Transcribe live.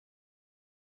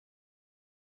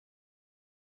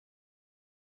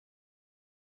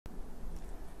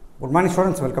Good morning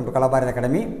students, welcome to Callus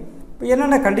Academy. இப்போ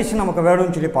என்னென்ன condition நமக்கு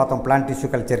வேணும்னு சொல்லி பார்த்தோம் பிளான்ட் டிஷ்யூ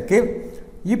கல்ச்சருக்கு.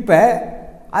 இப்போ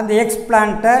அந்த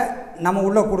எக்ஸ்பிளான்ட்டை நம்ம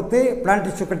உள்ளே கொடுத்து பிளான்ட்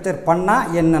டிஷ்யூ கல்ச்சர் பண்ணால்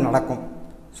என்ன நடக்கும்?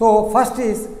 So first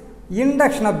is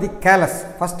induction of the callus.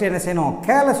 First என்ன செய்யணும்?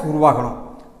 கேலஸ் உருவாகணும்.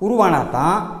 உருவானா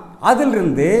தான்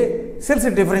அதிலிருந்து செல்ஸ்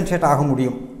டிஃப்ரென்ஷியேட் ஆக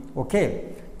முடியும். ஓகே,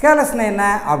 கேலஸ்னால் என்ன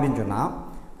அப்படின்னு சொன்னால்,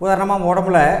 உதாரணமாக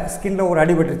உடம்புல ஸ்கின்னில் ஒரு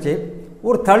அடிபட்டுருச்சு,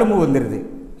 ஒரு தழும்பு வந்துடுது.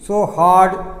 ஸோ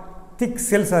ஹார்ட் திக்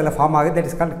செல்ஸ் அதில் ஃபார்ம் ஆகுது, தட்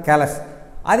இஸ் கால்ட் கேலஸ்.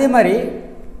 அதே மாதிரி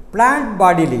பிளான்ட்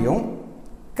பாடியிலையும்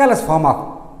கேலஸ் ஃபார்ம்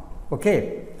ஆகும். ஓகே,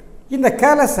 இந்த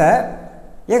கேலஸை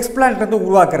எக்ஸ்பிளான்ட்லேருந்து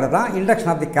உருவாக்குறது தான்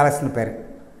இண்டக்ஷன் ஆஃப் தி கேலஸ்னு பேர்.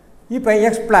 இப்போ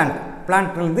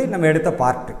பிளான்ட்லேருந்து நம்ம எடுத்த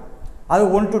பார்ட்டு அது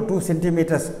 1 to 2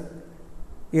 சென்டிமீட்டர்ஸ்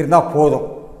இருந்தால் போதும்.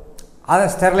 அதை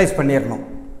ஸ்டெரிலைஸ் பண்ணிடணும்.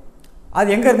 அது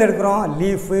எங்கேருந்து எடுக்கிறோம்?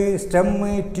 லீஃபு,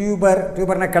 ஸ்டெம்மு,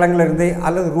 டியூபர்னால் கிழங்குலேருந்து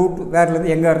அல்லது ரூட்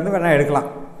வேர்லேருந்து எங்கே இருந்து வேணால் எடுக்கலாம்.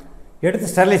 எடுத்து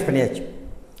ஸ்டெரிலைஸ் பண்ணியாச்சு.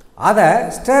 அதை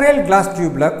ஸ்டெரைல் கிளாஸ்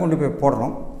டியூப்பில் கொண்டு போய்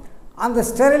போடுறோம். அந்த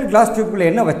ஸ்டெரைல் கிளாஸ் டியூப்பில்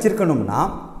என்ன வச்சுருக்கணும்னா,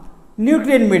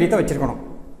 நியூட்ரியன் மீடியத்தை வச்சுருக்கணும்.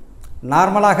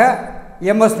 நார்மலாக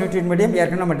எம்எஸ் நியூட்ரியன் மீடியம்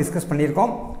ஏற்கனவே நம்ம டிஸ்கஸ்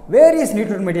பண்ணியிருக்கோம். வேரியஸ்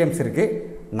நியூட்ரியன் மீடியம்ஸ் இருக்குது.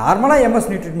 நார்மலாக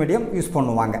எம்எஸ் நியூட்ரியன் மீடியம் யூஸ்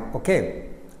பண்ணுவாங்க. ஓகே,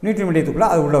 நியூட்ரியன்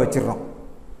மீடியத்துக்குள்ளே அது உள்ளே வச்சிடுறோம்.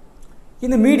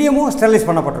 இந்த மீடியமும் ஸ்டெரிலைஸ்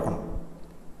பண்ணப்பட்டிருக்கணும்.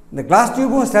 இந்த class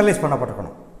டியூபும் sterilise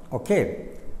பண்ணப்பட்டிருக்கணும். Okay,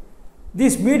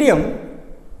 this medium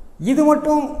இது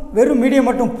மட்டும் வெறும் மீடியம்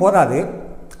மட்டும் போதாது,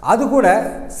 அது கூட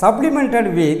சப்ளிமெண்டட்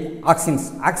வித் ஆக்சின்ஸ்.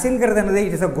 ஆக்சின்கிறது என்னது?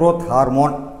 It is a growth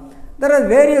hormone. There are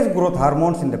various growth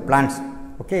hormones in the plants.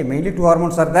 Okay, mainly 2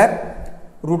 hormones R தேர்.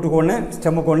 ரூட்டுக்கு ஒன்று,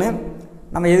 ஸ்டெம்முக்கு ஒன்று.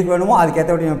 நம்ம எதுக்கு வேணுமோ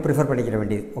அதுக்கேற்றபடி நம்ம ப்ரிஃபர் பண்ணிக்கிற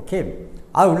வேண்டியது. ஓகே,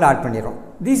 அது உள்ளே ஆட் பண்ணிடுறோம்.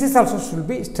 This is also should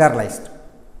be sterilised.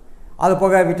 அது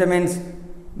போக விட்டமின்ஸ்,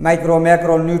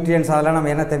 மேக்ரோ நியூட்ரியன்ஸ் அதெல்லாம்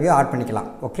நம்ம என்ன தேவையோ ஆட்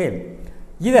பண்ணிக்கலாம். ஓகே,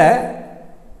 இதை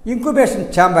இன்குபேஷன்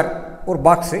சேம்பர் ஒரு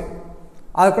பாக்ஸு,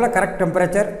 அதுக்குள்ளே கரெக்ட்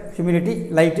டெம்பரேச்சர், ஹியூமிடிட்டி,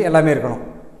 லைட்டு எல்லாமே இருக்கணும்.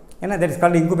 ஏன்னா that is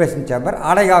called incubation chamber.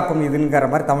 அடைகாக்கும் இதுங்கிற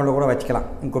மாதிரி தமிழில் கூட வச்சுக்கலாம்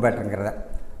இன்குபேட்டருங்கிறத.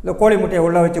 இந்த கோழி முட்டையை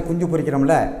உள்ளே வச்சு குஞ்சு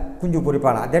பொரிக்கிறோம்ல, குஞ்சு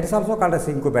பொரிப்பானா, that is also called as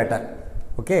incubator.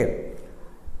 Okay,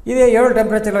 இது எவ்வளோ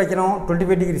டெம்பரேச்சரில் வைக்கணும்?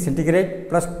 25 degree centigrade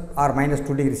plus R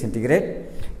 -2 degree centigrade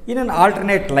in an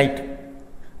alternate light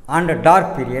and dark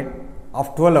period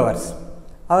of 12 hours.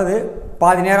 அதாவது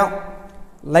பாதி நேரம்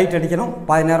லைட் அடிக்கணும்,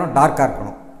 பாதி நேரம் டார்க்காக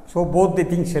இருக்கணும். So both the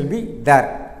things shall be there.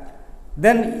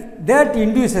 Then that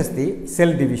induces the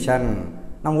cell division.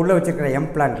 நம்ம உள்ளே வச்சுருக்கிற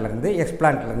எம்பிளான்ட்லேருந்து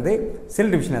எக்ஸ்பிளான்ட்லேருந்து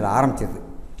செல் டிவிஷன் அதை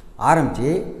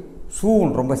ஆரம்பித்து சூன்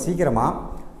ரொம்ப சீக்கிரமாக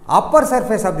Appar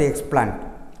surface of the explant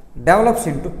develops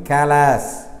into callus.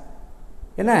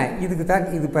 ஏன்னா இதுக்கு தான்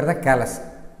இது பேர் தான் callus.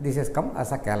 This is come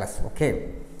as a callus. Okay,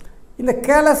 இந்த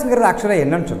கேலஸ்ங்கிறது ஆக்சுவலாக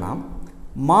என்னன்னு சொன்னால்,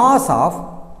 mass of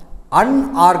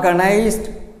unorganised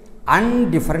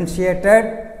undifferentiated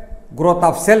growth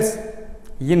of cells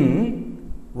in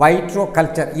vitro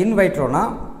culture. In vitro na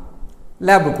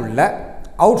labukulla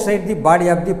outside the body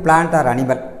of the plant or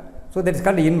animal. So that is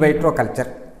called in vitro culture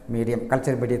medium.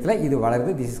 Culture mediathila idu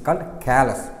valarudhu. This is called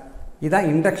callus. Idha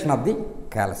induction of the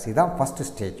callus. Idha first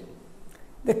stage.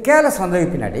 The callus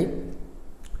vandadhu pinadi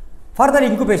further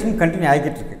incubation continue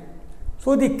aagittirukku.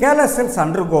 So the callus cells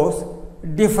undergoes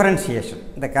differentiation.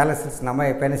 The callus cells நம்ம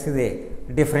இப்போ என்ன செய்யுது?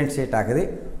 Differentiate ஆகுது.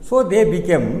 So they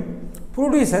become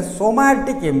produces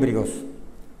சோமாட்டிக் எம்பிரியோஸ்.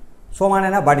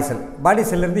 சோமானா பாடி செல். பாடி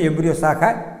செல்லிருந்து எம்பிரியோஸாக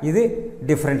இது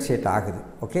differentiate ஆகுது.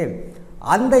 Okay,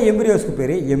 அந்த எம்பிரியோஸ்க்கு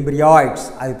பேர் எம்பிரியாய்ட்ஸ்.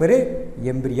 அது பேர்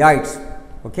எம்பிரியாய்ட்ஸ்.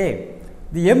 ஓகே,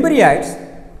 தி எம்பிரியாய்ட்ஸ்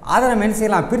அதை நம்ம என்ன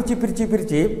செய்யலாம்?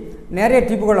 பிரித்து நிறைய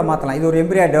டிப்புகளை மாற்றலாம். இது ஒரு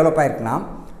எம்பிரியாய்ட் டெவலப் ஆகிருக்குன்னா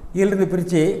இதிலிருந்து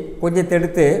பிரித்து கொஞ்சத்தை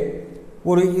எடுத்து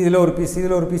இதில் ஒரு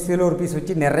பீஸ்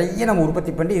வச்சு நிறைய நம்ம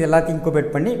உற்பத்தி பண்ணி இது எல்லாத்தையும் இன்குபேட்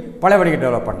பண்ணி பலபடிக்கு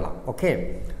டெவலப் பண்ணலாம். Okay,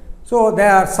 so they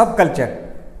are subculture.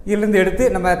 இதிலிருந்து எடுத்து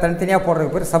நம்ம தனித்தனியாக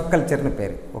போடுறதுக்கு பேர் சப்கல்ச்சர்னு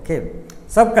பேர். Okay,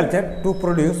 subculture to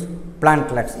produce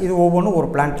plantlets. இது ஒவ்வொன்றும் ஒரு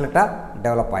பிளான்ட்லெட்டாக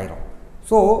டெவலப் ஆகிரும்.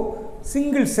 So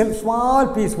single cell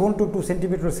small piece 1 to 2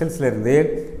 centimetre செல்ஸ்லேருந்து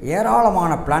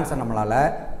ஏராளமான பிளான்ட்ஸை நம்மளால்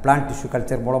பிளான்ட் டிஷ்யூ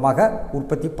கல்ச்சர் மூலமாக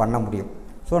உற்பத்தி பண்ண முடியும்.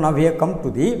 So now we have come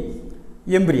to the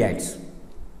embryonids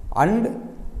and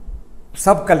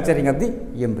subculturing of the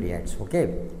embryonids. Okay,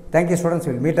 thank you students.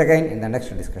 We will meet again in the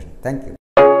next discussion. Thank you.